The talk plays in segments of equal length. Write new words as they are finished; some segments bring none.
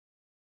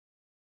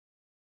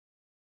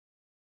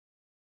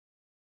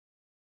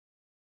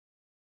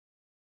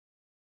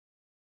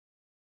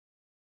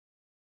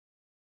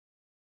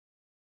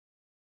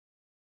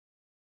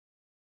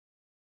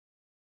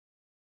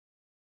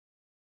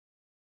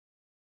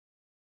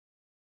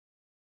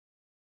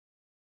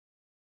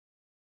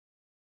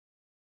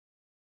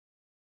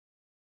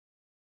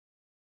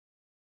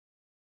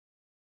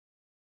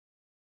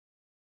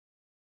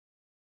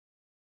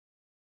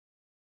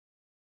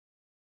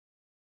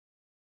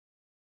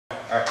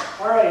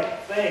All right,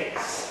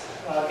 thanks.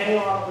 Can you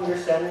all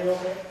understand me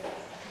okay?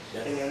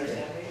 Yes. Can you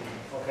understand me?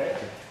 Okay.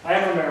 I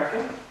am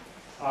American.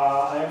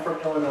 I am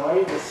from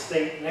Illinois, the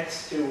state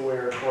next to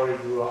where Corey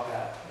grew up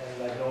at.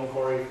 And I've known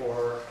Corey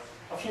for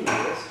a few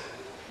years,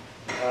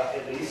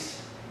 at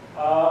least.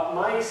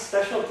 My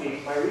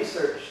specialty, my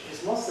research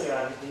is mostly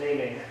on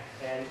naming,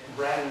 and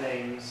brand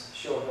names,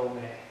 shohome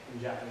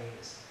in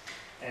Japanese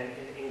and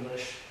in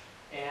English.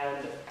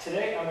 And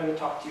today I'm going to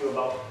talk to you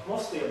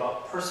mostly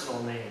about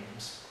personal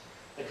names,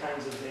 the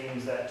kinds of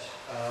names that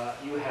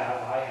you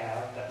have, I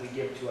have, that we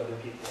give to other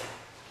people.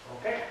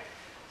 Okay?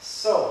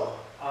 So,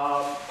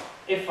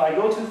 if I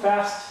go too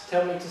fast,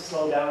 tell me to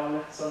slow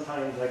down.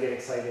 Sometimes I get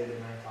excited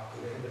and I talk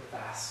a little bit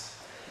fast.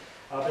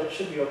 But it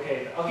should be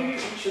okay. I'll give you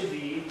each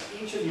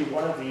of you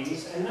one of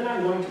these, and then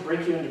I'm going to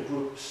break you into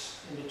groups,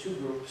 into two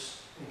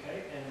groups.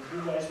 Okay? And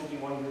you guys will be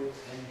one group,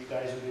 and you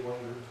guys will be one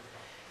group.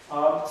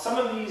 Some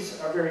of these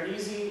are very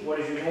easy. What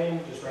is your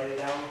name? Just write it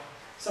down.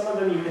 Some of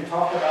them you can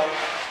talk about.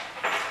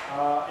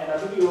 And I'll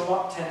give you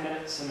about 10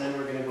 minutes, and then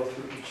we're going to go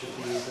through each of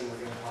these, and we're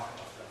going to talk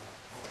about them.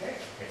 Okay?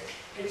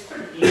 It's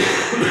pretty easy,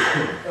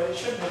 but it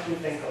should make you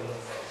think a little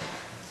bit.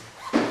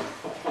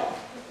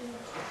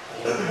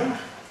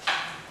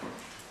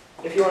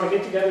 If you want to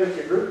get together with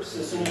your groups,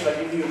 as soon as I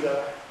give you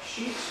the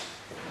sheet,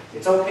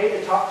 it's okay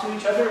to talk to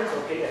each other. It's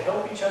okay to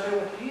help each other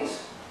with these.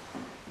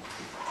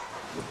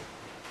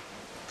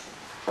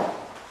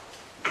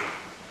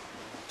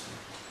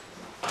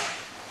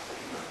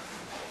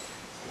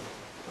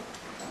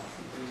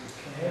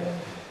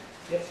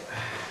 Yep.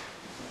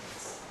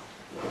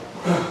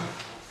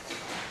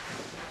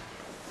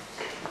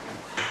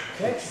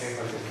 Okay.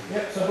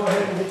 Yep, so go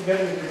ahead and get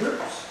together with your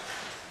groups.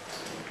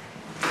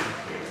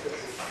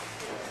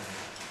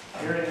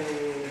 You're in,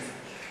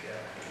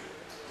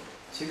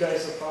 so you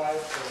guys are 5,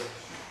 so.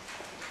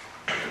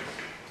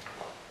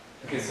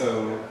 Okay,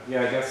 so,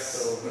 yeah, I guess. So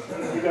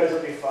you guys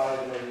will be 5,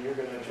 and then you're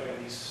going to join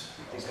these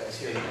guys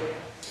here.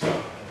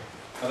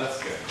 Oh,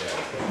 that's good,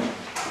 yeah.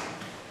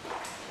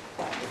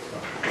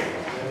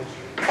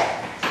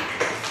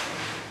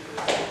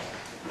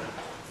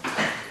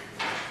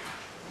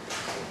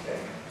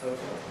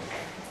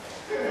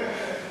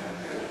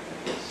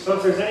 So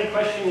if there's any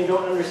question you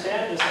don't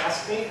understand, just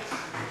ask me.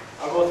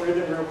 I'll go through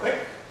them real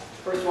quick.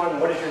 First one,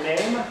 what is your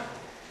name?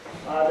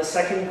 The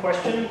second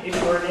question, if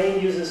your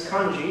name uses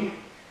kanji,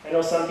 I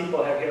know some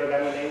people have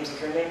hiragana names. If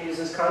your name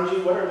uses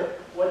kanji,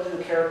 what do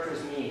the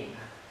characters mean?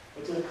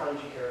 What do the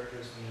kanji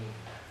characters mean?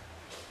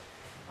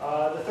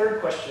 The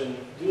third question,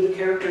 do the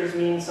characters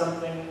mean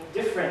something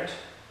different,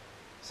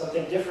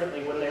 something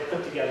differently when they're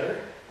put together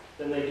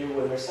than they do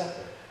when they're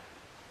separate?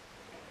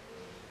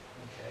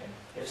 Okay.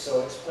 If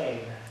so, explain.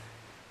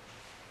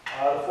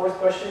 The fourth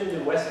question,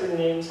 do Western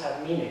names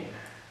have meaning?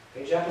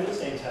 Okay,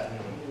 Japanese names have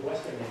meaning. Do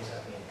Western names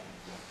have meaning?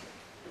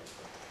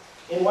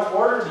 In what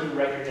order do you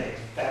write your name?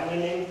 Family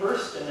name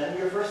first, and then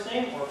your first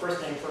name, or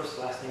first name first,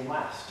 last name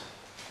last?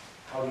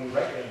 How do you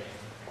write your name?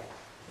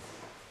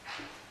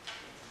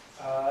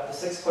 The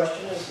sixth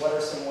question is, what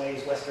are some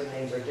ways Western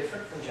names are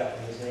different from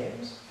Japanese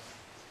names?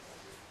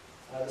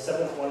 The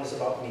seventh one is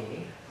about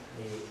me,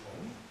 the eighth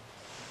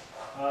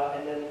one.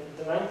 And then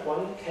the ninth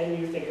one, can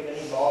you think of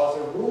any laws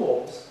or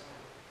rules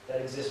that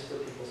exist for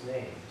people's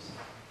names?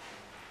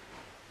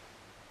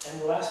 And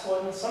the last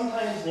one,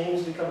 sometimes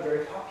names become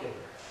very popular.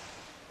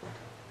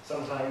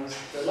 Sometimes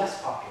they're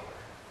less popular.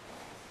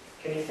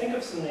 Can you think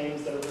of some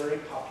names that are very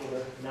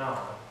popular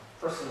now,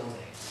 personal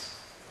names,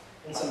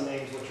 and some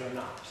names which are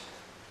not?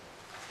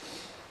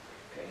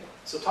 Okay,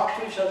 so talk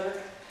to each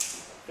other,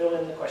 fill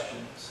in the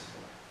questions.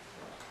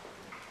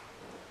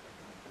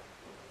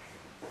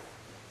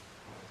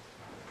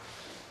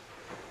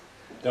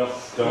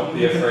 Don't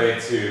be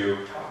afraid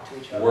to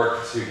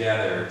work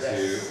together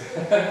to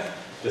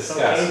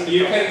discuss.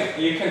 Okay.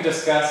 You can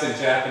discuss in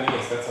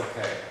Japanese. That's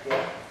okay.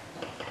 Yeah.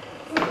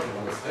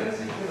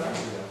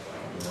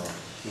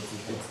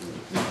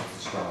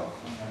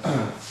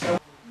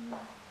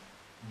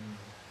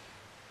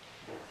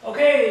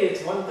 Okay,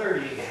 it's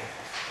 1:30.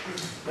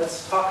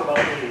 Let's talk about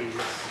these.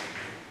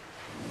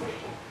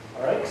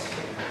 All right.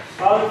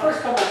 The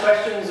first couple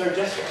questions are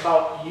just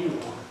about you.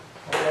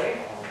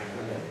 Okay.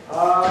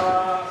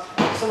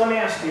 So let me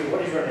ask you,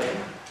 what is your name?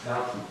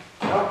 Naoki.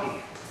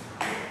 Naoki.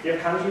 Do you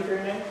have kanji for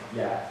your name?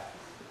 Yeah.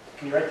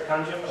 Can you write the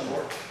kanji up on the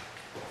board?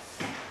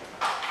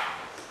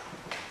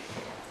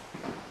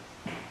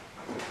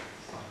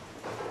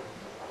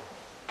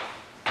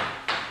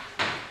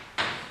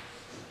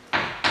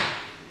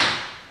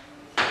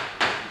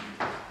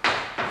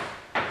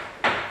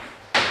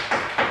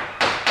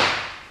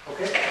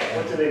 Okay.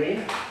 What do they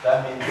mean? That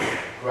means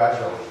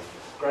gradually.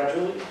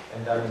 Gradually?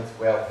 And that means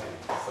wealthy.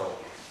 So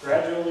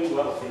gradually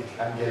wealthy.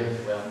 I'm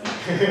getting wealthy.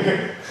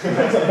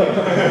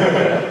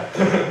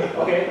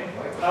 Okay.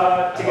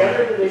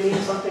 Together, do they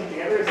mean something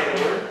together? Is that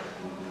a word?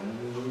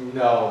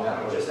 No,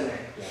 not really. Just a name.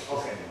 Yeah.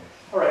 Okay.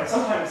 All right.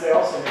 Sometimes they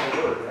also mean a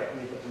word, right?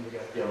 When you put them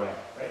together. Yeah, right.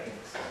 Right.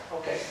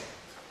 Okay.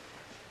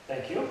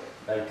 Thank you.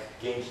 Like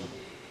Genki.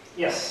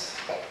 Yes.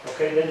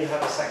 Okay, then you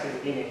have a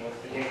second meaning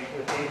with the name,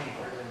 with name,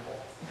 for example.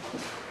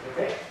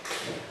 Okay?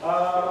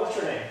 What's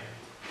your name?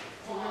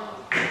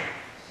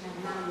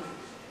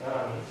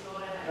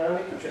 Let me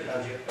put your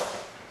kanji up there.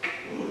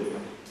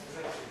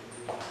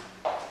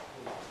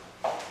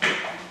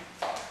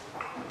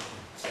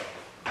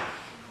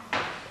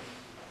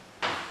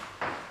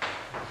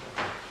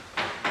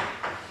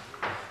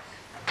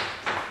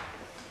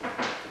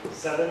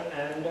 Seven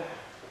and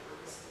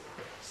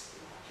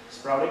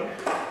sprouting.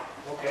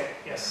 Okay,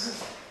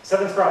 yes.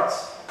 7 sprouts.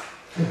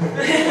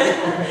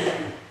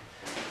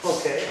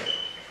 Okay.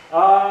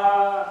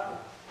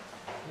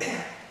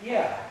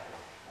 Yeah.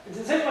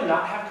 Does anyone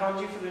not have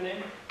kanji for their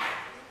name?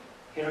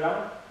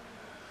 Hiragana?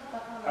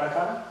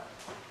 Katakana?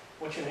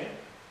 What's your name?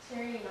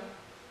 Serena.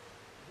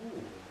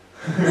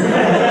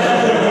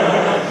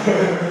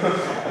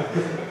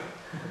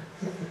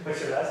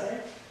 What's your last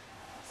name?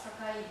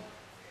 Sakai.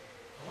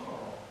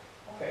 Oh,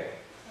 okay.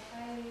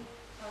 Sakai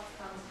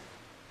House.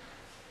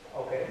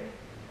 Okay.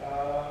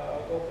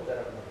 Go put that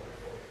up on the board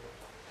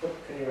for you.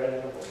 Can you write it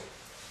on the board?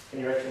 Can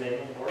you write your name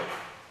on the board?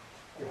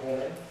 Your whole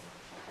name?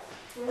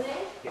 Full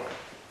name? Yeah.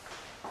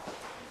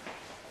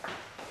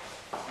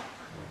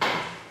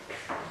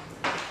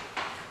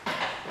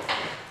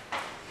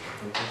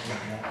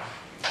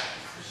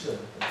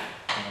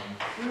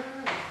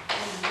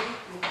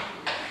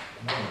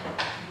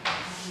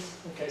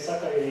 Okay,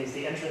 Sakai is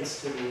the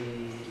entrance to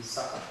the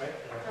Saka, right?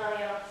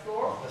 Yeah,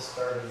 floor. The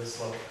start of the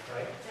slope,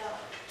 right? Yeah.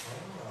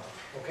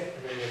 Oh, okay,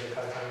 and then you have the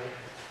katakana name.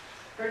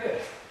 Very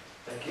good.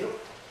 Thank you.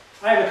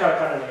 I have a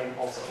katakana name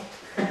also,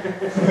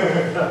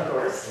 of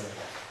course.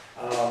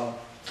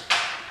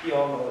 You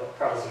all know,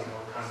 probably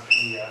know the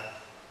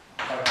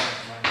katakana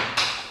for my name.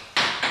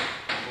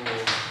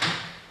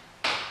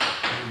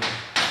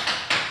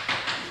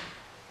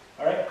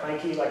 All right,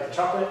 Clankie, like the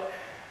chocolate.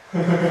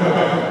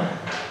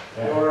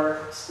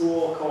 Your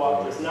school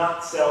co-op does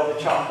not sell the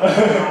chocolate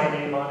with my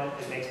name on it.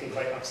 It makes me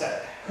quite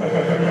upset.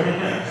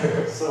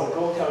 So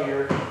go tell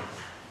your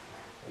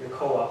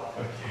co-op,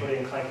 put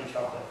in Clankie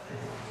chocolate.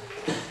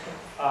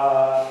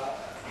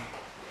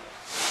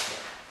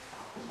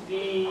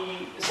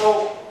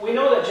 So we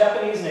know that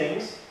Japanese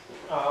names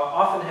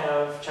often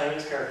have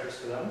Chinese characters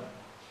to them.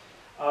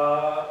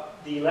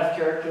 The left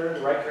character,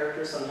 the right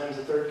character, sometimes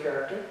the third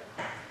character.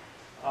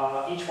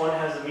 Each one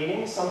has a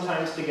meaning.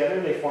 Sometimes together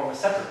they form a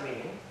separate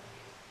meaning.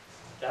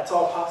 That's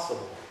all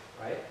possible,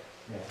 right?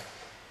 Yeah.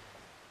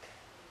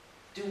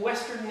 Do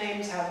Western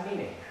names have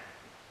meaning?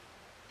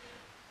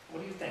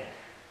 What do you think?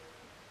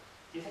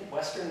 Do you think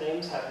Western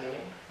names have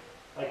meaning?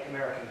 Like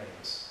American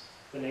names,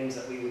 the names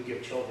that we would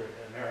give children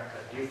in America.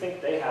 Do you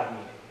think they have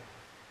meaning?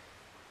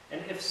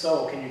 And if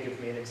so, can you give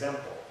me an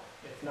example?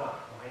 If not,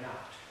 why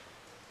not?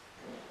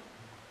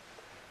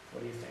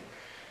 What do you think?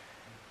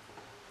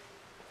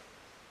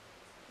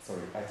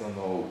 Sorry, I don't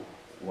know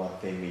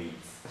what they mean.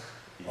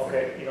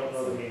 Okay, you don't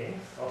know the meaning.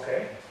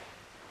 Okay.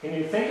 Can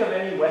you think of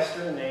any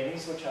Western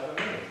names which have a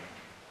meaning?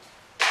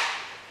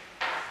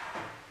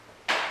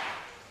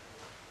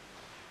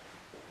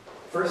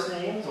 First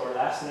names or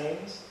last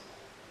names?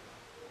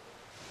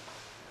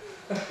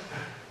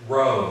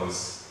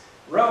 Rose.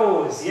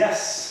 Rose,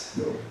 yes.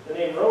 The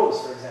name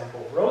Rose, for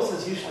example. Rose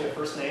is usually a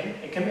first name.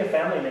 It can be a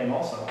family name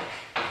also.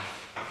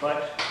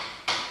 But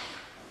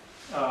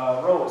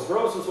Rose.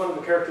 Rose was one of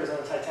the characters on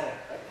the Titanic,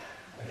 right?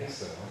 I think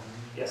so.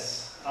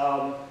 Yes.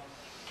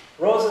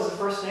 Rose is a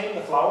first name,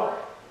 the flower.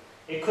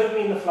 It could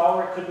mean the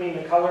flower, it could mean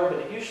the color, but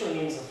it usually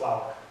means the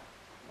flower.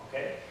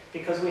 Okay?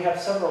 Because we have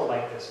several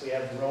like this. We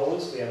have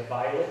rose, we have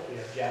violet, we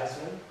have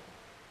jasmine.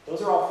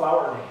 Those are all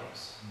flower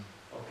names.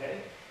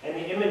 Okay? And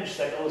the image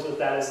that goes with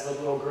that is the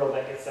little girl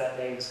that gets that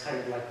name is kind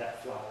of like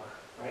that flower,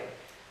 right?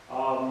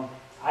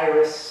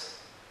 Iris,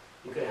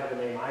 you could have a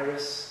name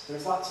Iris.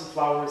 There's lots of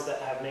flowers that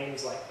have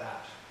names like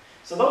that.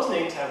 So those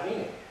names have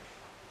meaning.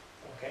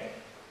 Okay?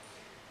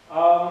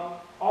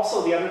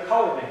 Also the other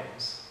color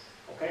names.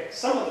 Okay?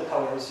 Some of the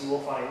colors you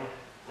will find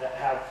that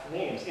have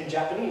names, in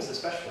Japanese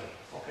especially.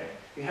 Okay?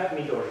 You have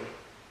Midori,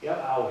 you have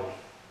Aoi,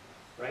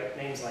 right?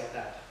 Names like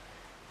that.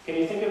 Can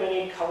you think of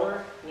any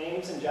color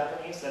names in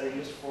Japanese that are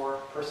used for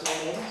personal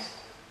names?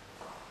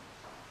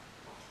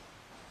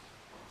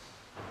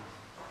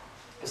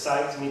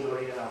 Besides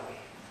Midori and Aoi.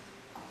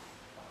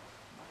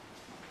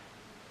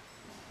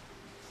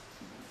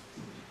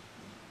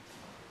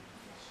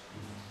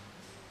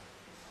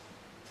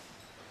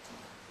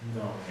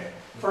 No. Okay.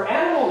 For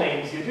animal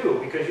names you do,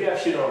 because you have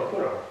Shiro and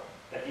Kuro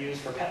that you use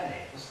for pet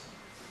names,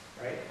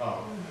 right?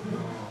 Oh.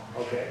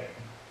 Okay.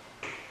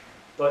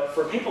 But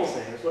for people's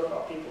names, what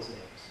about people's names?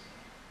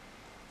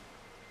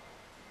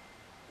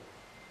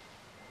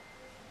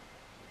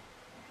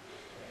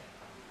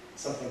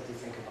 Something to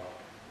think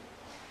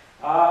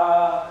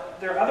about.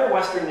 There are other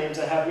Western names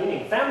that have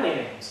meaning. Family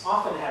names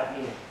often have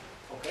meaning.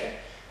 Okay?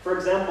 For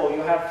example,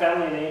 you have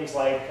family names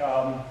like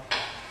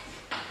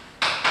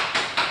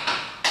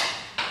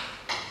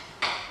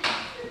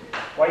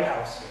White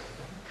House.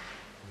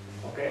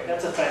 Okay,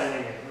 that's a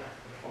family name.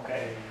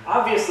 Okay,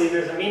 obviously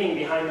there's a meaning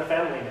behind the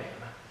family name.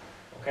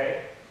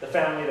 Okay, the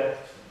family that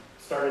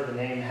started the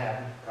name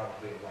had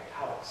probably a white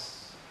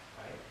house,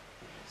 right?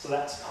 So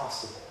that's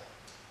possible.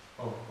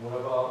 Oh,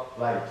 what about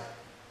light?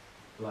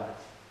 Light.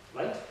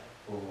 Light?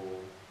 Oh,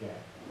 yeah.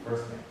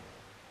 First name.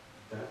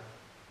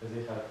 Does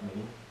it have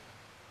meaning?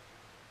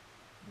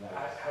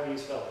 Light. How do you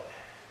spell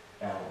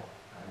it?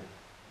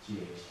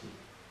 L-I-G-H-T.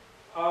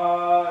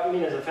 You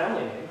mean as a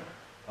family name?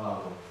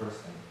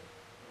 First name.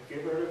 Have you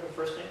ever heard of a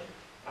first name?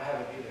 I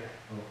haven't either.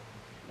 Oh,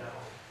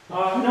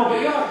 No. No, but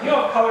you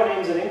have color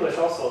names in English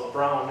also.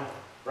 Brown.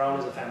 Brown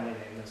is a family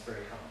name that's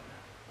very common.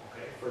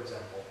 Okay, for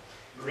example.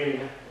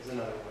 Green is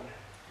another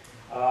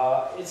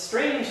one. It's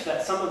strange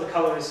that some of the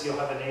colors you'll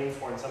have a name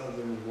for and some of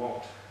them you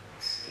won't.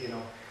 You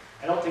know,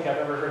 I don't think I've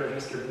ever heard of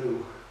Mr.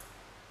 Blue.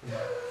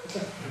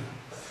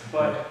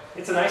 But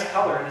it's a nice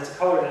color, and it's a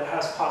color that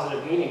has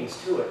positive meanings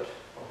to it.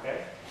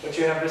 Okay? But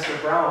you have Mr.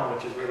 Brown,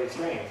 which is really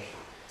strange.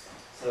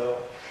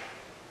 So,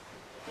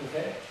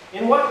 okay.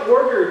 In what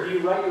order do you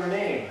write your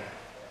name?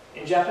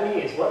 In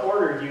Japanese, what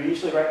order do you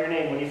usually write your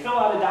name? When you fill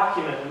out a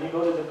document, when you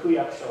go to the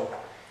kuyakusho,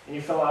 and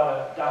you fill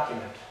out a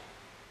document,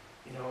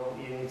 you know,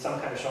 you need some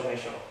kind of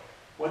shomeisho.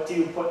 What do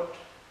you put,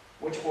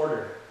 which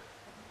order?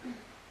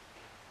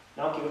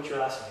 Naoki, what's your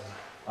last name?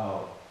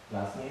 Oh,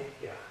 last name?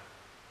 Yeah.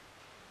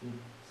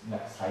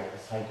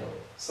 Saito.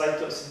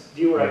 Saito,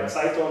 do you write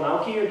Saito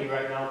Naoki or do you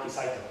write Naoki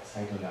Saito?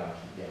 Saito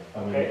Naoki, yeah.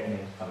 Family Okay.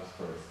 name comes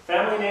first.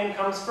 Family name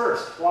comes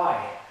first.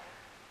 Why?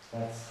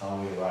 That's how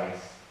we write.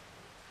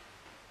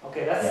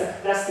 Okay,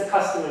 that's the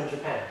custom in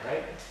Japan,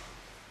 right?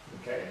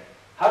 Okay.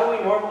 How do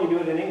we normally do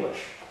it in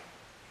English?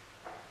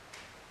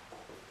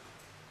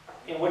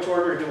 In which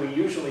order do we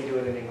usually do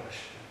it in English?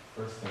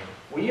 First name.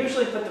 We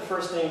usually put the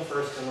first name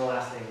first and the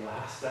last name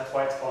last. That's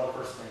why it's called a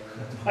first name.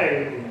 And that's why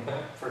we do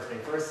first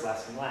name first,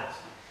 last name last.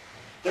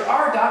 There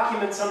are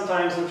documents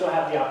sometimes which will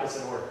have the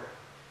opposite order.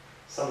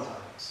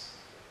 Sometimes.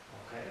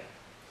 Okay?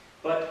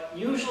 But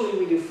usually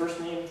we do first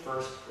name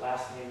first,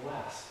 last name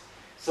last.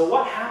 So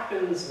what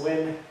happens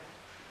when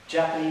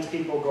Japanese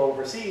people go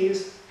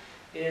overseas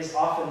is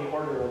often the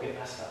order will get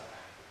messed up.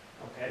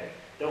 Okay?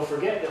 They'll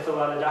forget to fill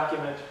out a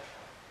document,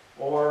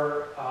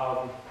 or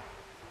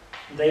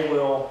they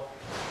will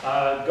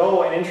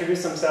go and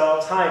introduce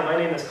themselves. Hi, my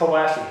name is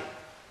Kobayashi.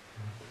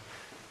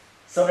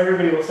 So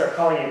everybody will start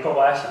calling you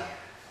Kobayashi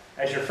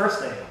as your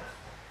first name,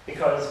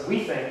 because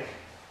we think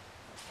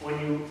when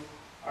you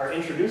are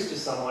introduced to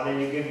someone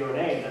and you give your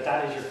name,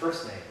 that is your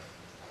first name.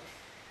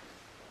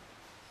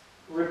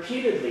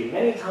 Repeatedly,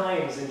 many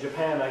times in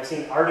Japan, I've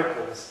seen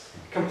articles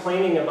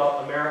complaining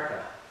about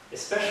America,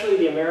 especially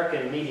the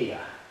American media,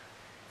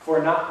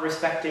 for not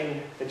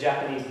respecting the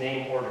Japanese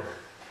name order.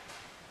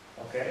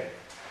 Okay?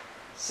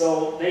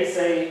 So they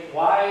say,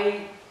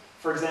 why,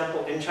 for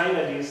example, in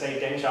China do you say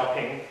Deng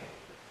Xiaoping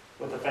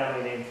with the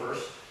family name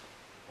first?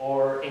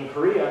 Or in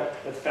Korea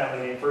with the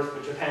family name first,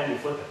 but Japan you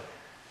flip it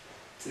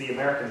to the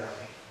American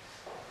way?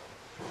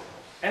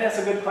 And it's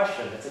a good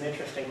question. It's an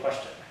interesting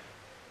question.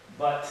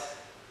 But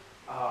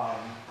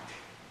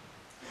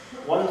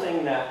one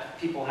thing that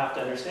people have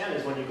to understand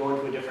is when you go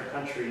into a different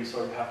country, you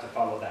sort of have to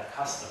follow that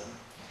custom.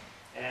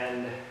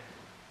 And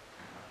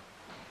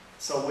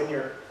so when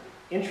you're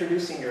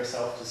introducing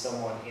yourself to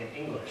someone in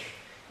English,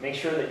 make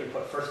sure that you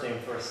put first name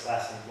first,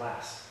 last name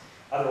last.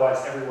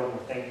 Otherwise, everyone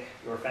will think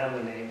your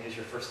family name is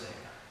your first name.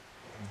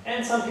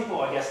 And some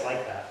people, I guess,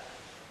 like that.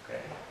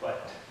 Okay,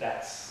 but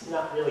that's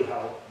not really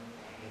how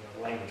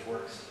the language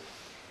works.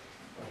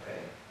 Okay.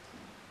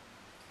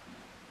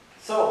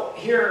 So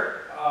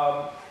here,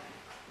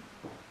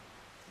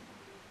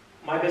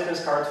 my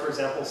business cards, for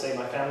example, say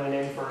my family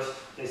name first.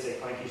 They say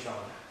Clankie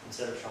Shawn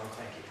instead of Shawn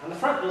Clankie. On the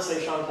front, they'll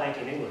say Shawn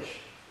Clankie in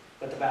English,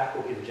 but the back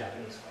will be the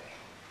Japanese way.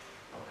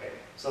 Okay.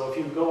 So if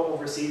you go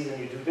overseas and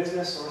you do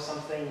business or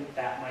something,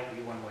 that might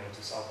be one way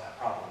to solve that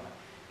problem.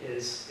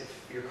 Is if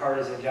your card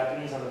is in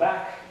Japanese on the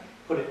back,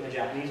 put it in the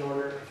Japanese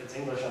order. If it's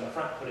English on the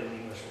front, put it in the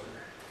English order.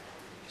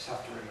 You just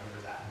have to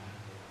remember that.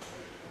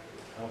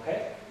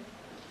 Okay?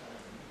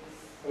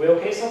 Are we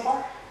okay so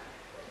far?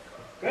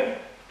 Good?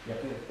 Yeah.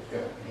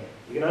 Okay.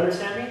 You can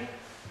understand me?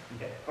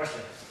 Okay,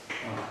 question?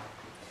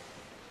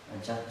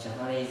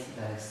 Japanese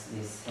likes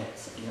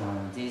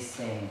this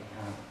saying,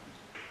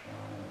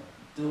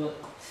 do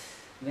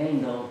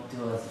when no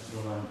does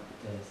Roman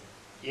does.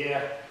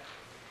 Yeah.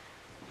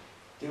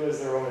 Do as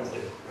the Romans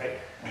do, right?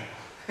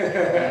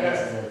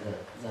 That's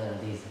the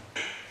reason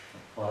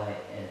why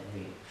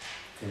we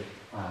could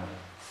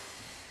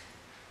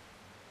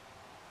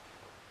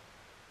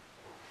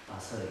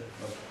sorry.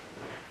 Okay.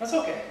 That's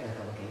okay.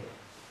 Okay.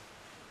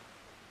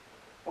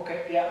 Okay,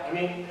 yeah, I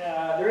mean,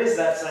 there is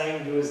that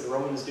saying, do as the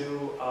Romans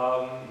do.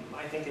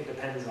 I think it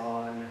depends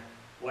on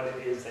what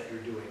it is that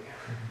you're doing.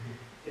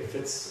 If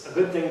it's a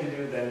good thing to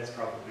do, then it's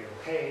probably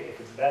okay.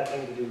 If it's a bad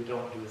thing to do,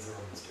 don't do as the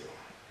Romans do.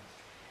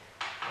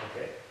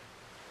 Okay.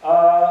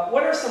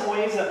 What are some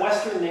ways that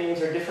Western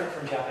names are different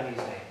from Japanese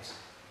names?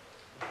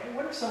 Okay,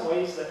 what are some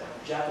ways that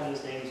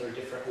Japanese names are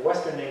different, or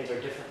Western names are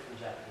different from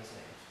Japanese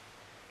names?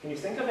 Can you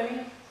think of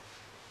any?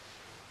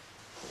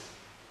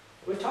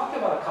 We've talked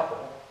about a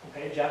couple.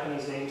 Okay,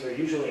 Japanese names are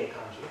usually in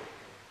kanji.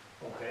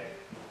 Okay.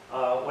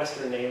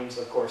 Western names,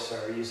 of course,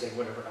 are using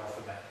whatever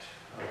alphabet,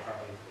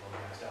 probably the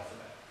organized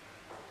alphabet.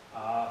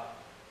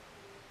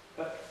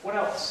 But what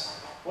else?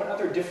 What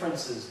other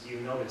differences do you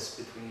notice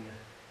between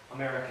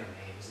American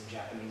names and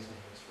Japanese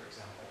names, for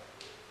example?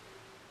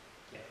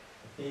 I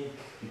think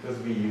because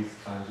we use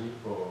kanji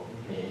for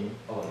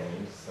our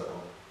names,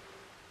 so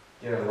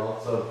there are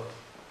lots of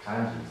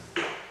kanjis.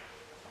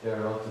 There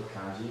are lots of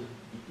kanji,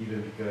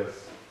 even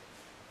because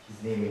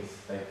his name is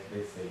like,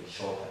 let's say,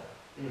 shorter.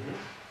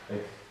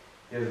 Like,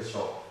 there's a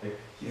short, like,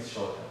 he's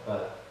shorter,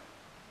 but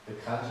the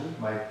kanji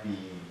might be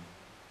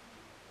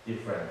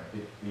different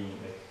between,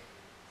 like,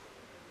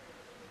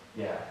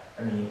 yeah,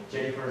 I mean,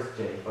 Jennifer's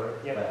Jennifer,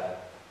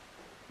 but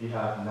we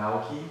have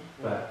Naoki,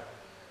 but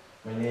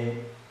my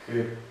name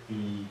could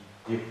be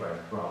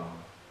different from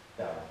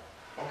that.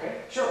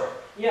 Okay, sure.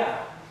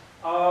 Yeah.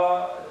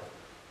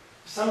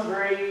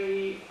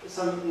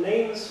 Some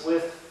names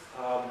with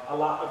a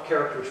lot of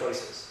character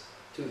choices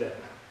to them.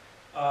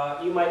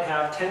 You might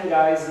have 10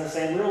 guys in the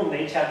same room,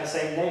 they each have the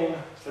same name,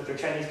 but their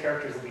Chinese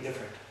characters will be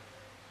different,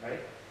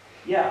 right?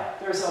 Yeah,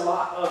 there's a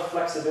lot of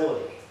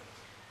flexibility.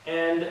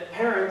 And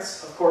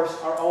parents, of course,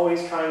 are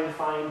always trying to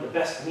find the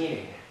best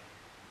meaning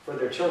for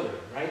their children,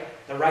 right?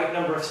 The right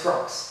number of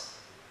strokes,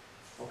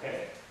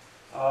 okay?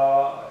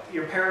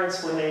 Your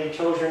parents, when they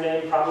chose your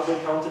name, probably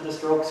counted the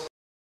strokes,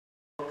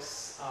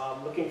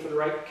 looking for the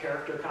right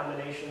character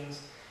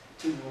combinations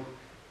to,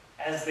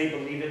 as they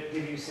believe it,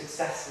 give you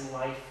success in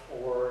life,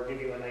 or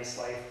give you a nice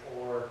life,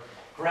 or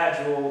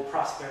gradual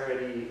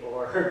prosperity,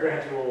 or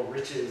gradual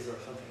riches, or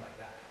something like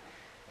that,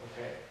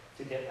 okay,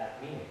 to get that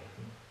meaning.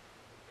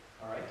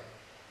 All right.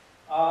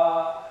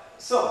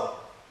 So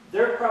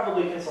they're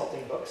probably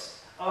consulting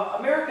books.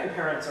 American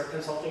parents are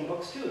consulting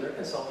books too. They're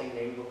consulting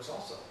name books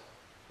also,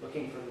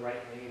 looking for the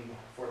right name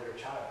for their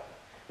child.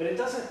 But it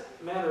doesn't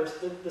matter.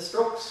 The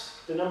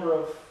strokes, the number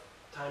of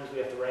times we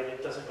have to write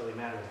it, doesn't really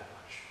matter that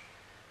much.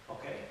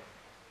 Okay.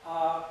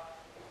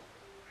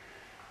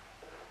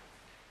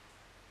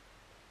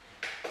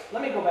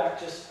 Let me go back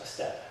just a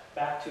step,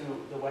 back to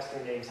the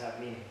Western names have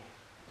meaning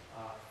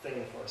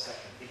thing for a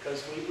second,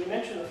 because we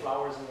mentioned the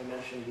flowers and we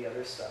mentioned the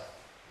other stuff.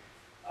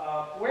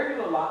 Where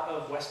do a lot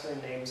of Western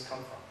names come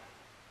from?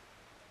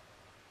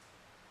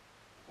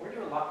 Where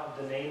do a lot of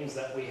the names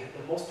that the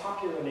most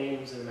popular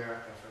names in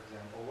America, for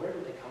example, where do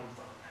they come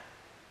from?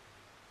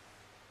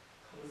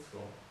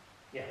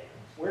 Yeah,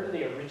 where do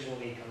they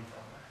originally come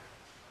from?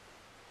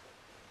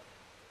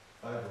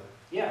 Bible.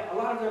 Yeah, a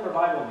lot of them are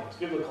Bible names,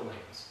 biblical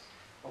names.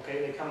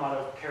 Okay, they come out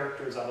of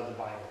characters out of the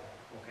Bible.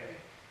 Okay,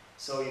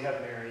 so you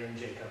have Mary and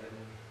Jacob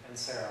and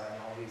Sarah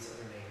and all these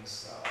other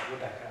names,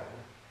 Rebecca,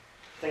 and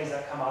things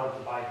that come out of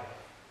the Bible.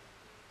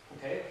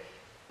 Okay,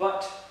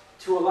 but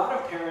to a lot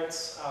of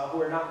parents who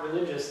are not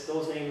religious,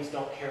 those names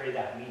don't carry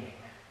that meaning.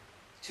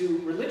 To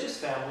religious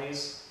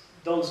families,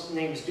 those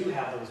names do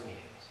have those meanings.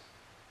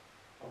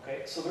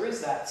 Okay, so there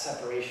is that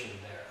separation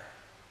there.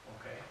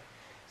 Okay,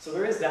 so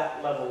there is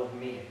that level of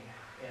meaning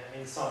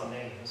in some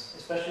names,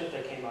 especially if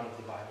they came out of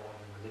the Bible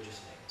and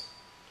religious names.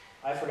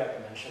 I forgot to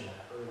mention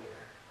that earlier.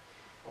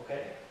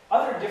 Okay,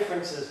 other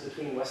differences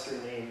between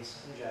Western names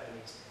and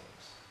Japanese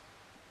names.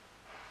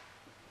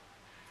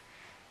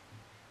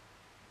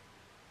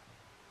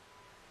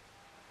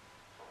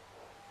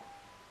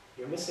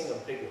 You're missing a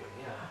big one,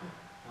 yeah.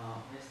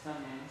 Western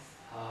names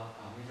have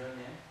a middle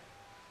name.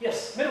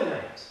 Yes, middle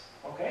names,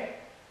 okay?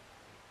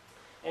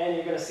 And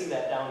you're going to see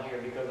that down here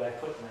because I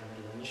put my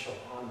middle initial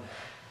on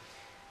there.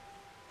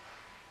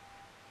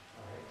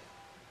 All right,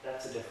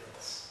 that's a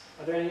difference.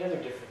 Are there any other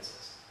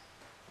differences?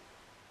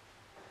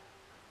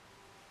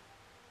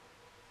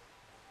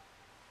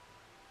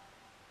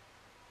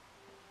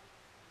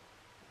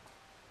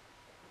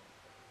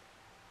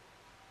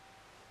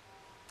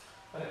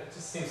 It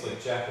just seems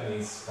like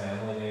Japanese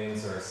family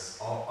names are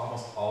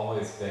almost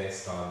always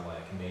based on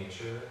like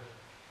nature,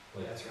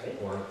 like, That's right.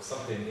 or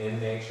something in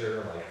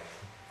nature, like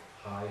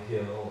high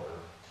hill or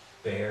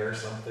bear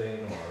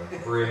something, or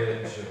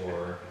bridge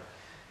or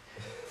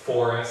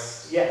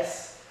forest.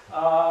 Yes.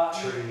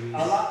 Trees.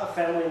 A lot of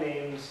family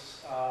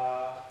names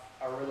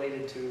are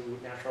related to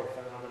natural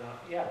phenomena.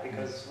 Yeah,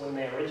 because when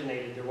they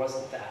originated, there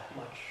wasn't that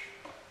much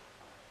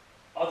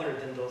other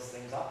than those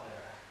things out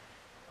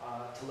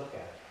there to look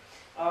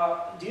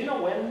at. Do you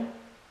know when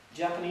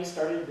Japanese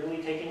started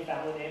really taking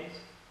family names?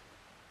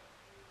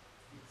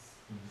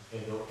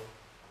 Edo.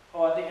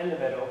 Oh, at the end of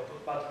Edo,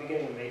 about the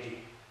beginning of Meiji,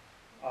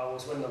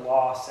 was when the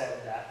law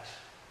said that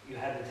you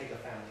had to take a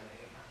family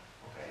name.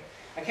 Okay,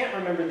 I can't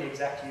remember the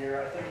exact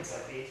year. I think it's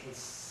like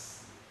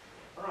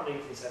around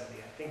 1870.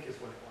 I think is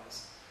when it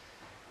was.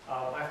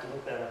 I have to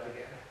look that up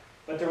again.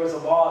 But there was a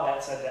law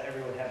that said that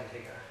everyone had to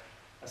take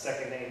a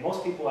second name.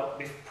 Most people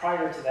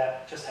prior to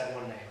that just had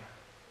one name.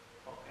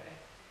 Okay,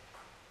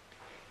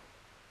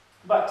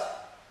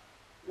 but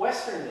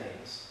Western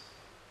names,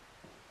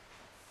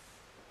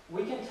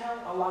 we can tell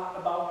a lot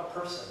about a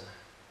person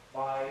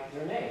by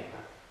their name,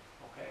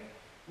 okay?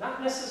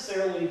 Not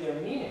necessarily their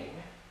meaning.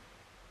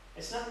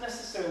 It's not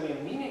necessarily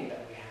a meaning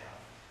that we have,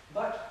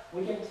 but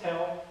we can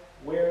tell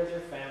where their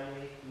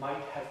family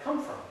might have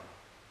come from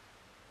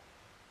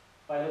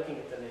by looking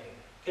at the name.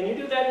 Can you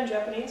do that in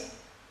Japanese?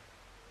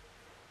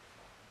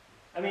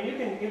 I mean, you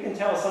can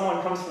tell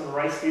someone comes from the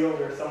rice field,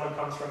 or someone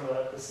comes from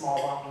the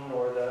small mountain,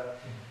 or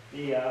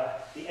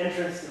the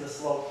entrance to the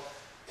slope.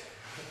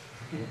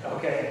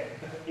 Okay,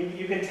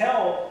 you can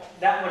tell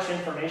that much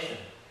information.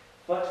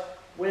 But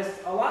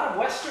with a lot of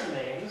Western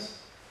names,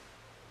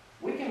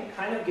 we can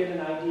kind of get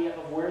an idea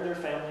of where their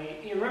family.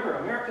 You remember,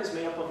 America is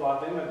made up of a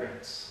lot of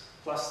immigrants,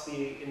 plus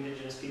the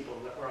indigenous people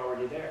that were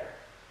already there.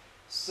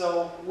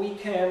 So we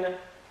can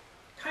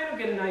kind of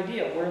get an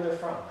idea of where they're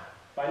from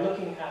by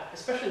looking at,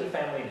 especially the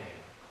family name.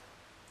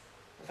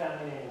 The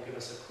family name will give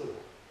us a clue.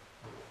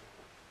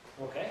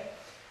 Okay?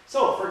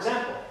 So, for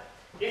example,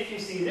 if you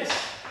see this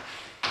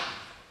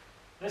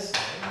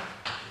name,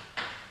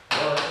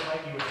 or it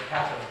might be with a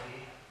capital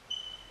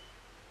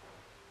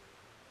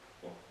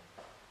P,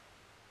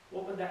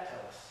 what would that tell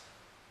us?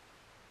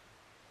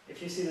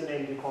 If you see the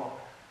name Dupont.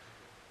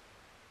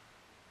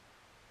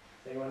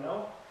 Does anyone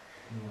know?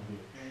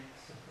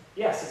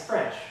 Yes, it's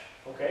French.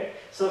 Okay?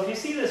 So if you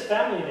see this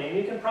family name,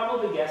 you can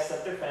probably guess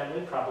that their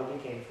family probably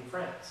came from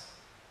France.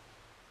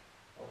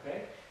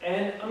 Okay?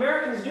 And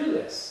Americans do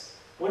this.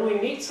 When we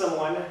meet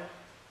someone,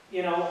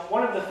 you know,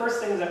 one of the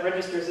first things that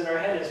registers in our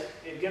head is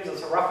it gives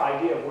us a rough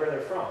idea of where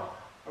they're from,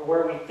 or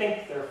where we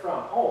think they're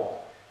from. Oh,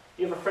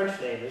 you have a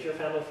French name. Is your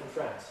family from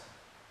France?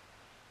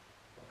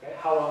 Okay?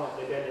 How long have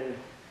they been in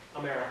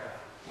America?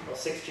 Well,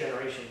 6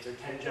 generations or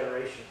 10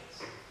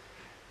 generations.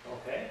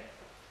 Okay?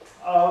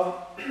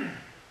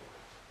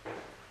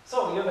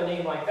 So you have a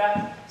name like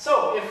that.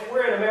 So if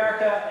we're in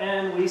America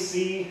and we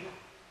see,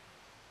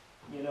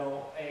 you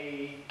know,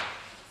 a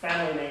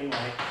family name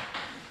like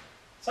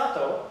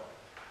Sato,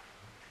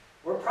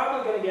 we're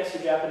probably going to guess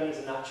you're Japanese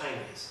and not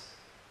Chinese.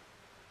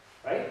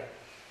 Right?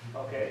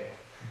 Okay.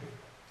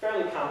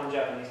 Fairly common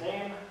Japanese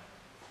name.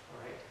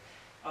 All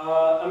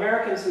right.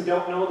 Americans who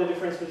don't know the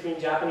difference between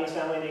Japanese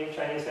family names,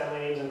 Chinese family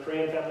names, and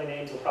Korean family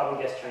names will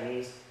probably guess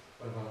Chinese.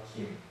 What about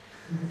Kim?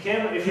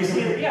 Kim, if you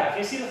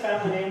see the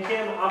family name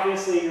Kim,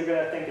 obviously you're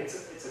going to think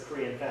it's a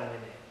Korean family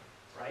name,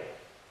 right?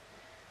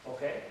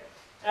 Okay.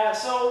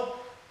 So,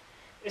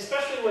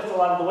 especially with a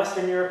lot of the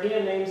Western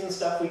European names and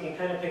stuff, we can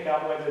kind of pick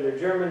out whether they're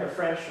German or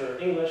French or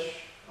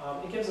English.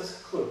 It gives us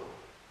a clue.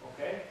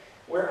 Okay.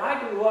 Where I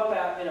grew up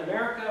in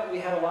America, we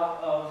had a lot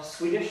of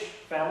Swedish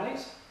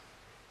families,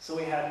 so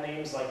we had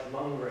names like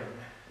Lundgren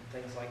and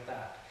things like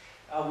that.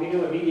 We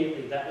knew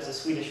immediately that was a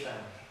Swedish family.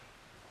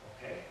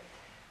 Okay.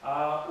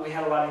 We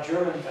had a lot of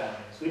German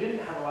families. We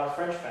didn't have a lot of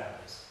French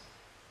families.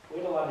 We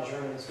had a lot of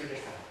German and Swedish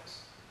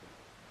families.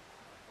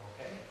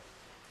 Okay.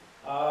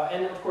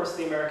 And of course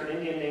the American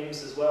Indian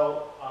names as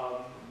well.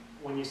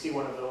 When you see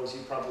one of those,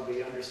 you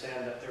probably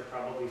understand that they're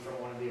probably from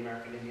one of the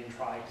American Indian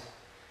tribes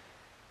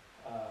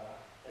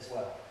as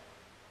well.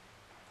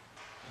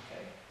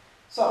 Okay.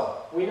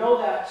 So we know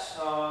that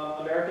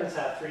Americans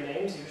have 3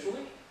 names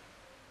usually.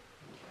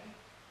 Okay.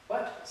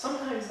 But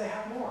sometimes they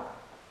have more.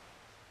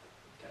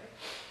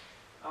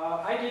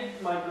 I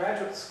did my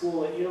graduate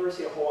school at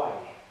University of Hawaii,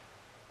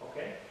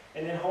 okay?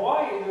 And in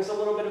Hawaii, there's a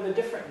little bit of a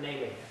different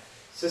naming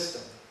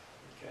system,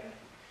 okay?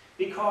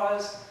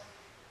 Because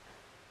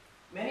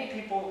many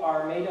people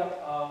are made up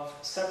of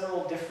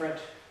several different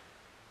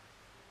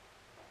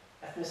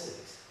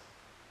ethnicities.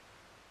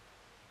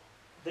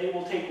 They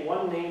will take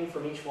one name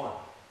from each one.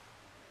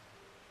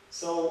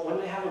 So when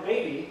they have a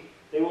baby,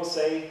 they will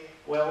say,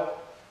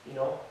 well, you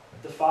know,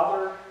 the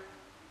father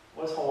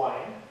was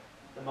Hawaiian,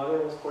 the mother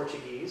was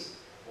Portuguese,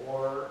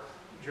 or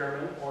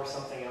German, or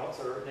something else,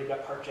 or they've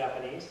got part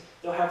Japanese.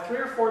 They'll have 3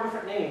 or 4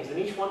 different names, and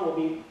each one will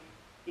be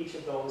each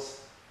of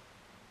those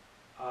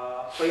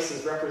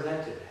places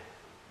represented.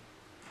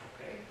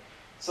 Okay.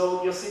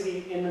 So you'll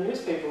see in the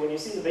newspaper, when you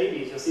see the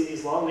babies, you'll see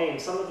these long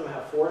names. Some of them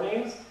have 4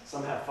 names,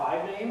 some have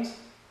 5 names,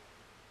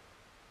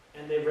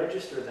 and they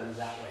register them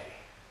that way.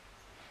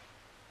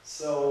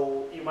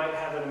 So you might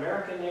have an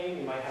American name,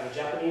 you might have a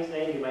Japanese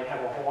name, you might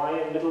have a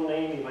Hawaiian middle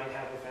name, you might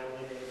have a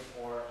family name,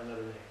 or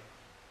another name.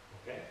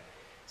 Okay?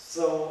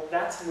 So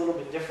that's a little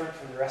bit different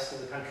from the rest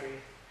of the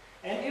country.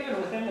 And even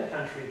within the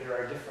country, there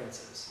are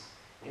differences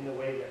in the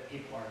way that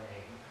people are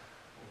named.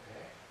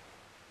 Okay?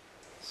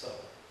 So,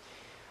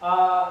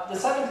 the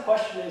 7th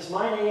question is,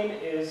 my name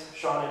is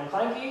Shawn and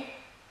Clankie.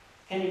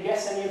 Can you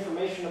guess any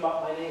information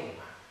about my name?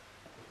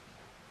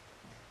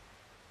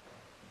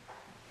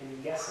 Can you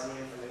guess any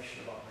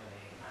information about my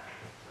name?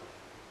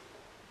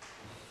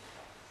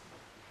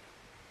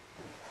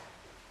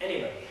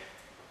 Anybody?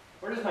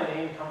 Where does my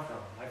name come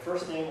from? My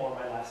first name or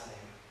my last name?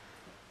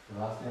 The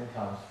last name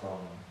comes from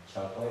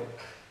chocolate.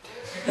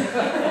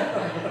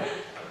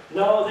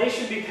 No, they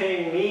should be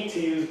paying me to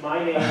use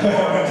my name for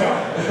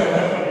chocolate.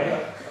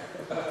 Okay?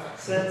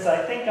 Since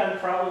I think I'm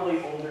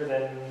probably older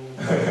than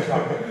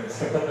chocolate.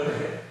 So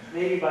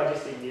maybe by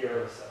just a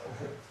year or so.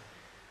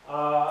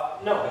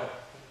 No.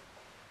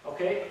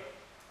 Okay?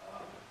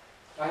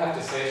 I have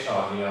to say,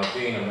 Shawn, you know,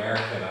 being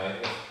American,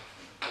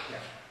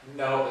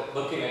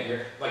 looking at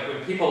your, like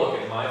when people look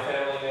at my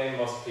family name,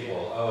 most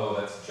people, oh,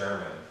 that's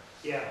German.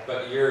 Yeah.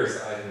 But yours,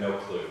 I had no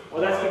clue.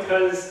 Well, that's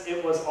because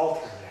it was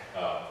altered.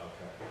 Oh,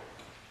 okay.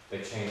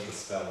 They changed the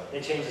spelling.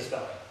 They changed the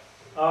spelling.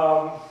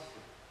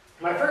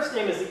 My first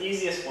name is the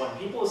easiest one.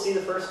 People will see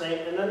the first name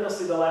and then they'll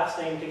see the last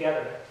name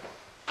together.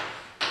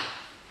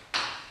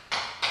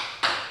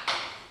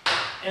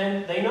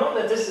 And they know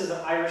that this is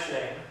an Irish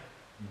name.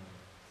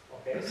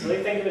 Okay, so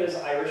they think of it as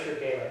Irish or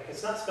Gaelic.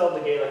 It's not spelled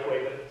the Gaelic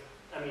way,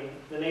 but I mean,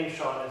 the name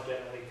Shawn is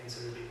generally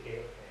considered to be the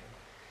Gaelic name.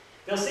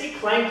 They'll see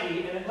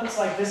Clankie, and it looks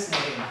like this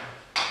name.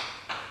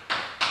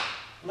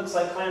 It looks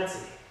like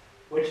Clancy,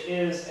 which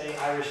is an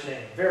Irish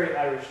name, very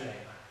Irish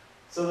name.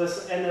 So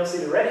this, and they'll see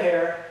the red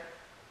hair,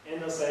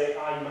 and they'll say,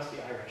 "Ah, you must be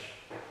Irish."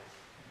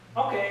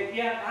 Okay,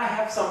 yeah, I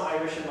have some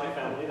Irish in my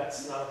family.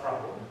 That's not a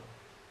problem.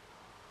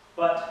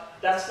 But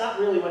that's not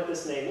really what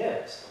this name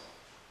is.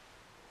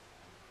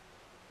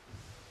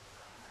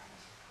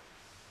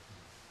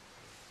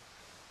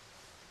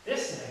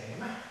 This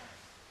name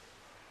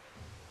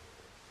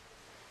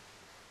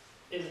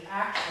is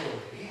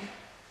actually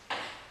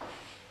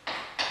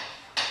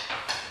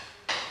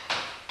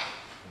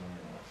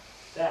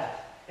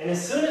that. And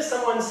as soon as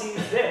someone sees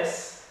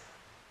this,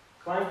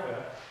 Clankie,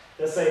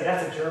 they'll say,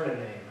 that's a German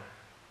name.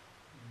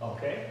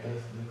 Okay?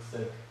 This looks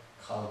like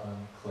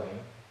Calvin Klein.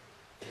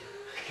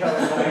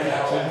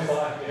 Calvin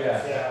Klein.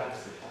 Yeah. Yeah.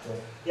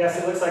 Yes,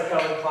 it looks like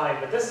Calvin Klein,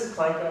 but this is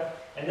Clankie,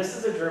 and this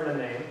is a German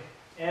name.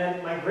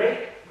 And my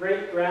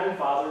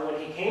great-great-grandfather, when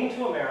he came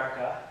to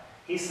America,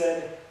 he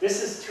said,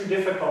 this is too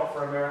difficult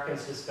for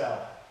Americans to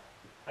spell.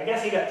 I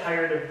guess he got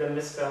tired of them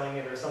misspelling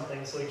it or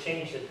something, so he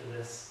changed it to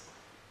this,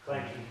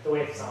 Clankie, the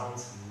way it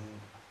sounds,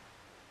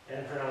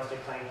 and pronounced it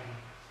Clankie.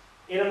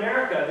 In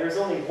America, there's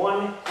only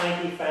one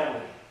Clankie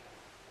family.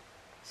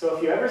 So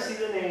if you ever see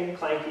the name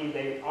Clankie,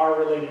 they are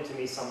related to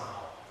me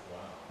somehow.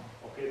 Wow.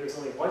 Okay, there's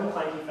only one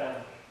Clankie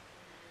family.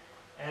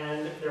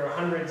 And there are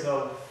hundreds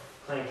of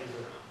Clankies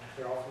around.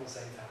 They're all from the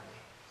same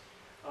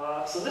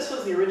family. So this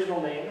was the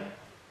original name.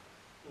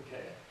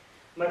 Okay.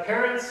 My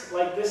parents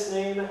like this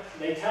name.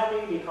 They tell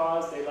me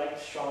because they liked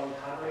Shawn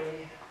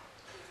Connery,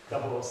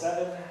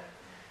 007.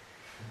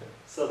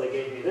 So they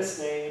gave me this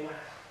name,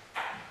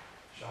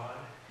 Shawn.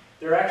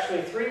 There are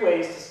actually 3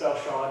 ways to spell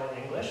Shawn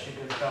in English. You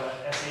can spell it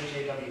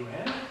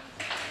S-H-A-W-N.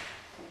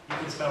 You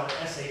can spell it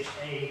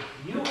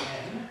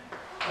S-H-A-U-N.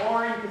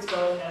 Or you can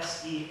spell it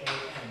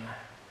S-E-A-N.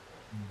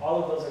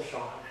 All of those are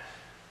Shawn.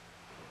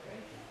 Okay.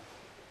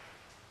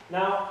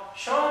 Now,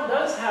 Shawn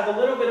does have a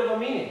little bit of a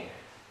meaning.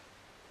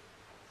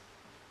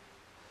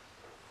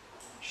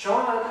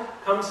 Shawn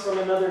comes from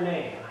another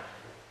name.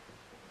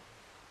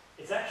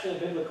 It's actually a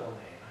biblical name.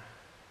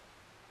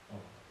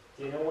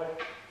 Do you know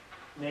what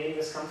name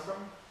this comes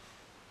from?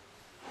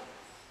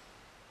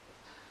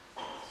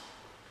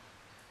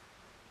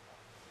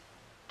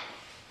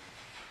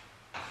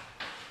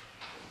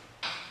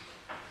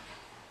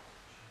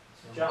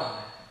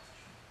 John.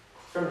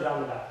 From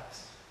John the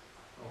Baptist.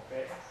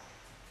 Okay.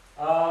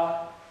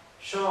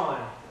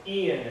 Shawn,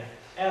 Ian,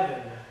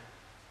 Evan,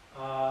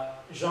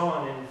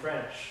 Jean in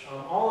French.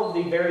 All of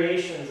the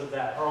variations of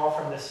that are all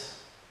from this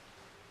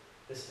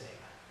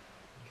name.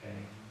 Okay.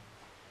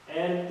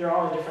 And they're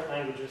all in different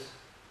languages.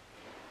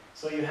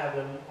 So you have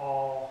them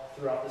all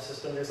throughout the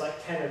system. There's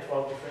like 10 or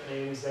 12 different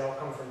names. They all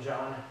come from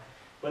John,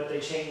 but they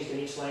changed in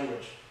each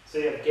language. So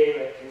you have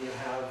Gaelic, and you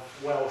have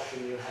Welsh,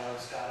 and you have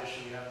Scottish,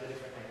 and you have the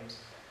different names.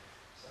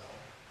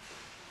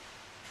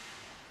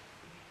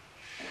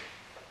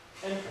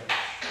 And French,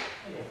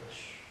 and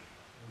English.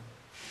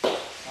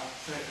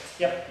 Sorry.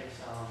 Yep. Is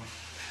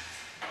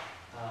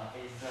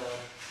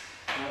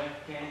John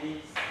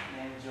Kennedy's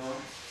name John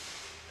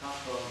come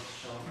from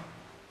Shawn?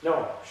 No,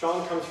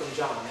 Shawn comes from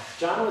John.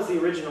 John was the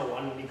original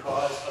one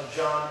because of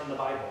John in the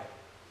Bible.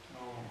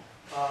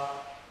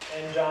 Oh.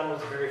 And John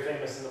was very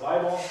famous in the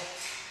Bible.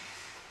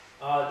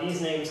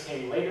 These names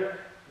came later.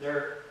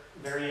 They're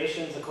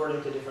variations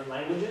according to different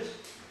languages.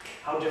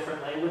 How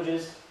different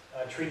languages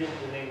treated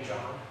the name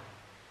John.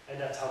 And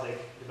that's how they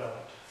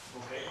developed.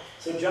 Okay.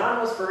 So John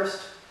was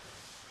first,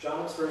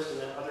 and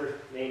then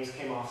other names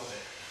came off of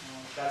it.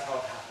 That's how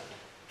it happened.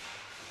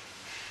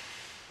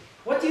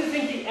 What do you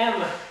think the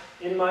M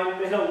in my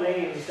middle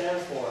name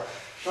stands for?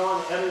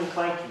 Shawn M.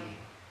 Clankie.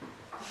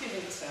 What do you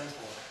think it stands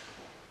for?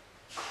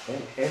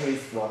 M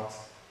is what?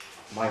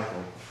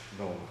 Michael.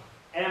 No.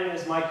 M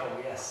is Michael,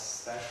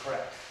 yes, that's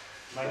correct.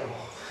 Michael.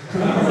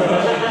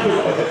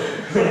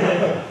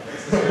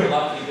 This is your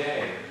lucky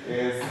day.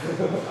 Yes.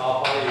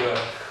 I'll buy you a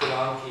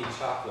Clankie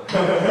chocolate.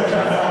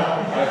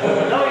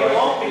 No, you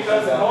won't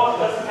because the poem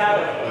doesn't have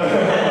it.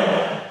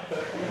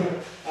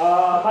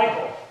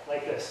 Michael,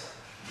 like this.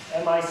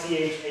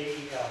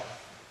 M-I-C-H-A-E-L.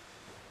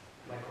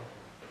 Michael.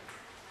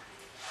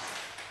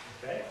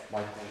 Okay.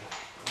 Michael.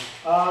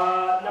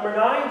 Number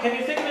 9, can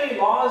you think of any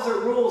laws or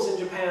rules in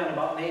Japan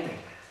about naming?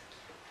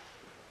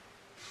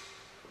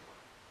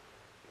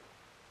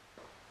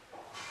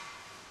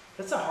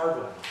 That's a hard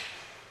one.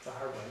 It's a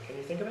hard one. Can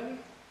you think of any?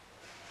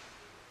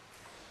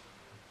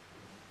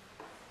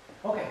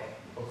 Okay.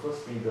 Of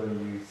course, we don't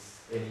use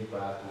any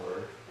bad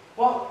word.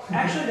 Well,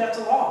 actually, that's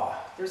a law.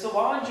 There's a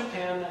law in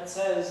Japan that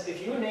says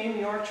if you name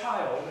your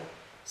child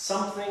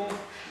something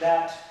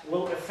that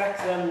will affect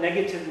them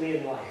negatively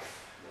in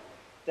life,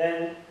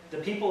 then the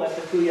people at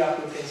the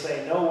Kuyaku can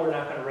say, no, we're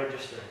not going to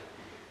register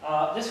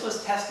it. This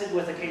was tested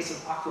with a case of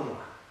Akuma.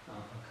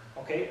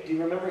 Okay, do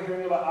you remember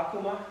hearing about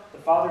Akuma? The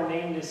father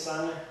named his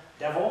son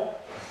Devil,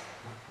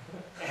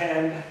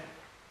 and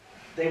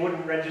they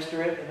wouldn't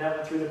register it, and that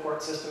went through the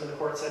court system, and the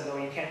court said, no,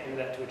 you can't do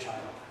that to a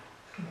child.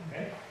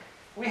 Okay?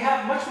 We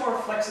have much more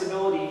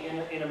flexibility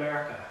in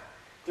America.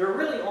 There are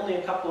really only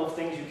a couple of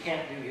things you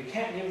can't do. You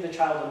can't give the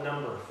child a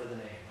number for the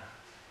name.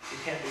 You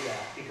can't do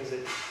that because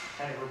it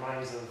kind of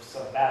reminds of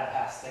some bad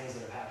past things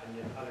that have happened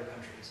in other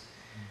countries.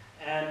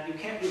 And you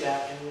can't do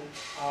that. And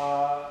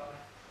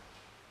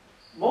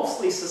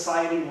mostly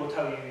society will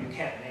tell you you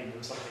can't name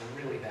them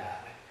something really bad.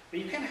 But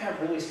you can have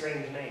really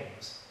strange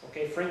names.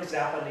 Okay, Frank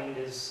Zappa named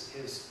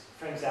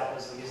Frank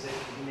Zappa's a musician.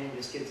 He named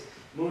his kids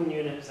Moon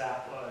Unit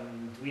Zappa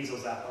and Dweezil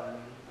Zappa and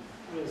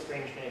really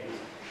strange names.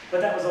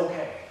 But that was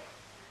okay.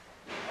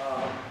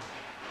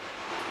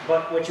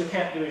 But what you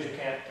can't do is you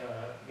can't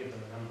give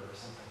them a number or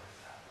something like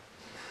that.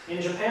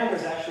 In Japan,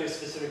 there's actually a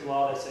specific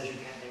law that says you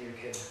can't name your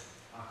kid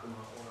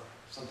Akuma or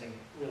something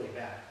really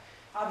bad.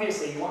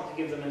 Obviously, you want to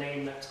give them a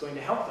name that's going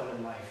to help them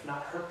in life,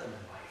 not hurt them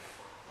in life.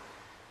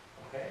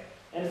 Okay?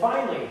 And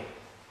finally,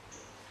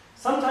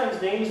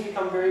 sometimes names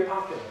become very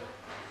popular.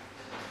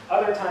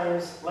 Other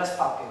times, less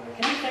popular.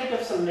 Can you think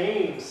of some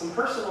names, some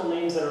personal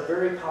names that are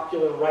very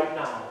popular right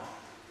now?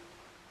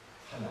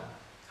 Hana.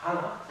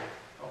 Hana?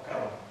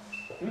 Okay.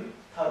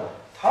 Taro.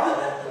 Taro?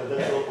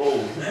 That's so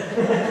old.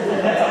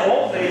 That's an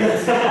old name.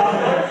 Is it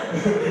popular?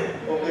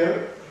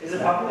 Okay. Is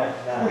it popular?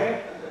 No.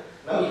 Okay.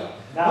 No.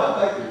 Now.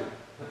 No.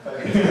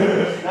 Sorry.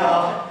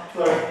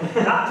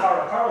 Not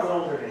Taro. Taro's an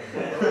older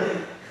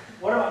name.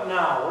 What about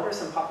now? What are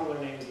some popular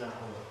names now?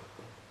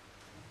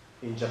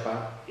 In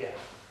Japan? Yeah.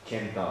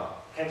 Kenta.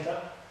 Kenta?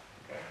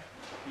 Okay.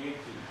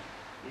 Yuki.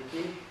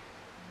 Yuki?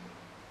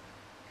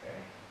 Okay.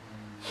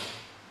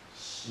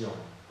 Shion.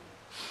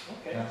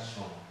 Okay. Not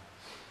Shawn.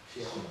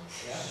 Shion.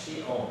 Yeah.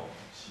 Shion.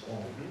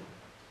 Shion.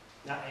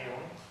 Not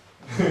Aeon.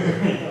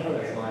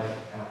 That's why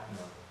no.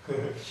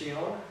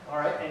 Shion. All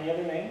right. Any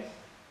other names?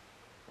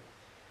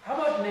 How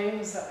about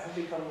names that have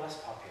become less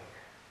popular?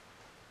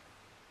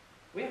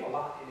 We have a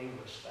lot in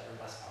English that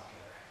are less popular.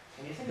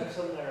 Can you think of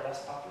some that are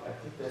less I popular?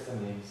 think there's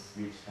some names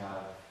which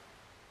have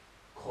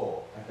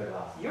ko at the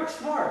last. You're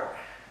smart.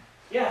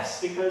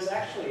 Yes, because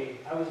actually,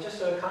 I was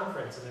just at a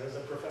conference and there was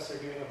a professor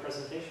giving a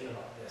presentation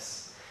about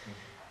this.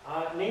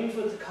 Names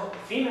with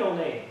female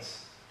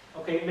names.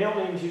 Okay, male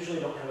names usually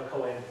don't have a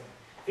ko ending.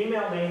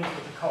 Female names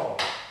with a ko.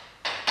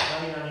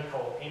 Nani nani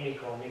ko, Amy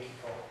ko, Miki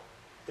ko.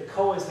 The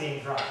ko is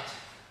being dropped.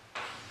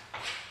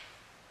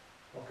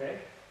 Okay?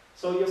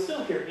 So you'll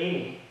still hear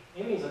Amy.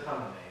 Amy is a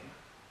common name.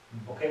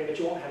 Okay, but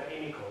you won't have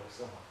Amy ko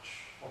so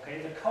much.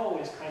 Okay, the ko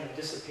is kind of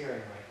disappearing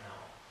right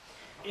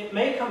now. It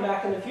may come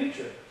back in the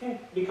future. It can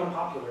become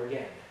popular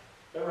again.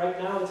 But right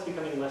now it's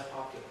becoming less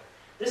popular.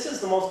 This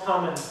is the most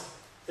common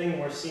thing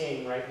we're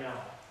seeing right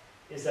now,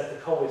 is that the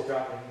ko is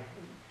dropping.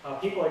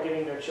 People are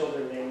giving their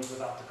children names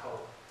without the ko.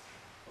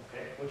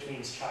 Okay, which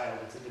means child.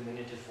 It's a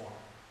diminutive form.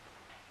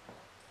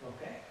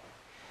 Okay.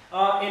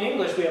 In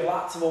English, we have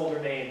lots of older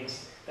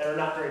names that are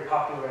not very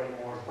popular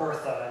anymore.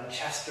 Bertha and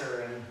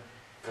Chester and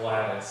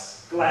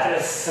Gladys.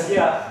 Gladys.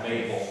 Yeah.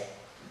 Mabel.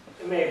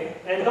 Mabel.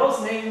 And those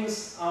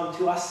names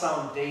to us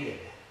sound dated.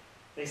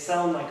 They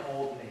sound like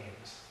old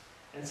names.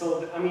 And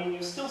so, I mean,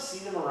 you still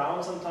see them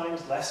around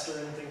sometimes, Lester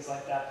and things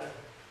like that,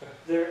 but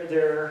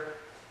they're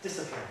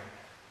disappearing.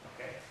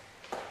 Okay.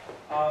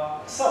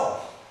 So,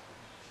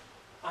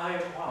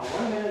 wow,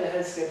 1 minute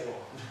ahead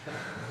schedule.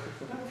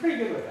 I'm pretty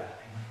good with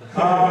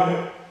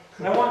that.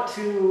 I want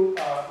to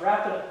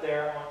wrap it up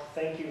there. I want to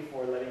thank you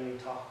for letting me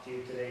talk to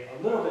you today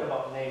a little bit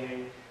about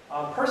naming.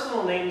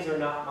 Personal names are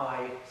not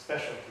my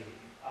specialty,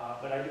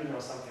 but I do know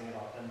something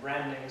about them.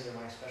 Brand names are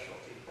my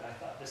specialty, but I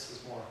thought this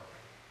was more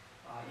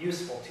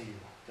useful to you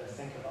to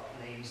think about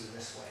names in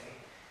this way.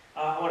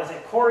 I want to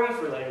thank Corey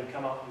for letting me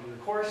come out and do the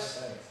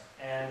course. Thanks.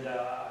 And,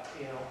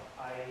 you know,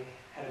 I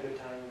had a good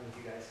time with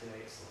you guys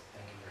today, so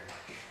thank you very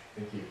much.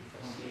 Thank you.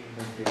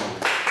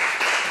 Thank you.